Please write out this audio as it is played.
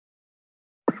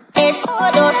es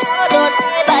solo, solo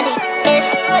de body, es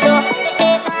solo,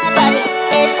 my body,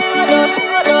 es solo,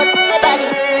 solo de body.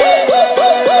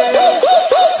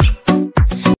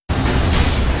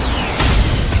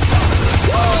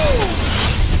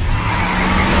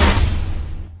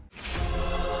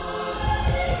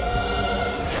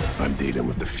 I'm dealing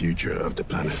with the future of the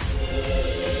planet.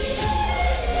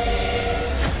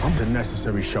 I'm the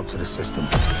necessary shock to the system.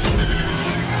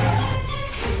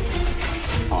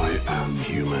 I am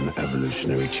human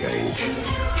evolutionary change.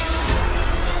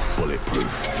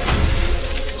 Bulletproof.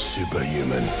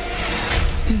 Superhuman.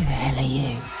 Who the hell are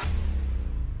you?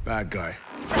 Bad guy.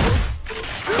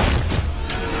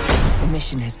 The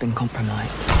mission has been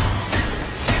compromised.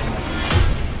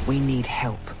 We need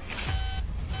help.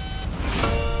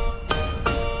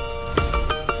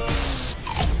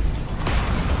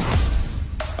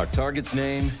 Our target's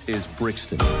name is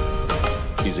Brixton.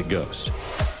 He's a ghost.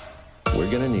 We're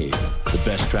gonna need the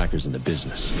best trackers in the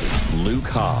business. Luke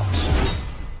Hobbs.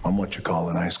 I'm what you call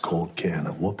an ice-cold can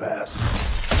of whoop-ass.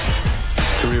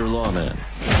 Career lawman.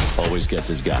 Always gets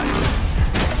his guy.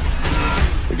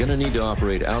 We're gonna need to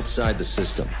operate outside the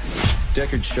system.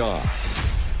 Deckard Shaw.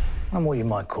 I'm what you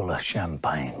might call a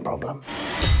champagne problem.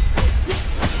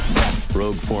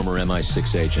 Rogue former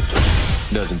MI6 agent.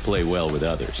 Doesn't play well with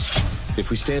others. If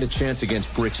we stand a chance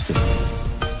against Brixton,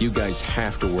 you guys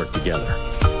have to work together.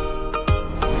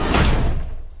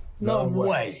 No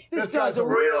way. This guy's a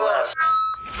real ass.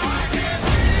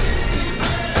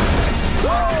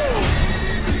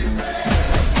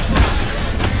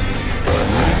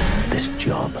 This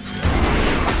job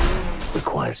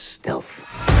requires stealth.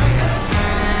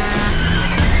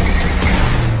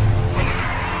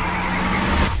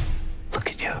 Look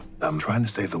at you. I'm trying to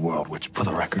save the world, which, for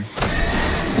the record,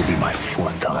 will be my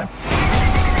 4th time.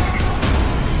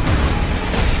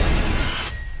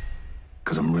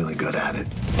 Because I'm really good at it.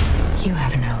 You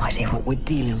have no idea what we're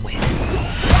dealing with.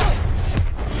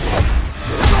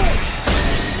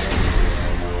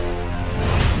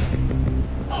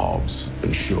 Hobbs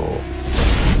and Shaw.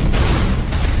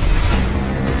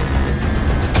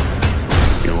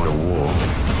 You want a war?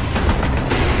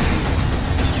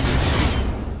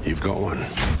 You've got one.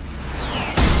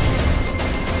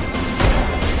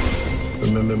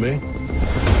 Remember me?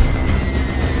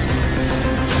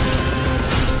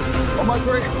 On my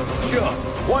 3, sure.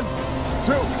 1,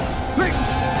 2, 3.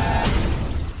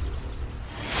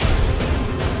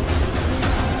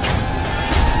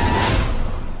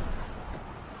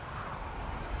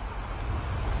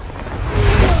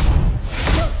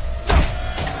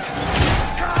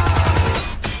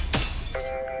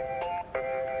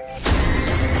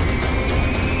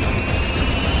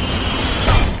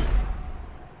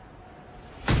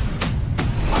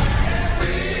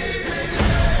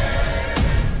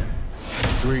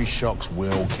 Three shocks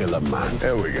will kill a man.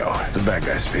 There we go. It's a bad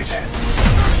guy speech.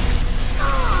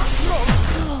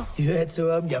 You had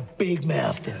to open your big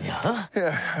mouth, didn't you, huh?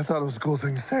 Yeah, I thought it was a cool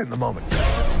thing to say in the moment.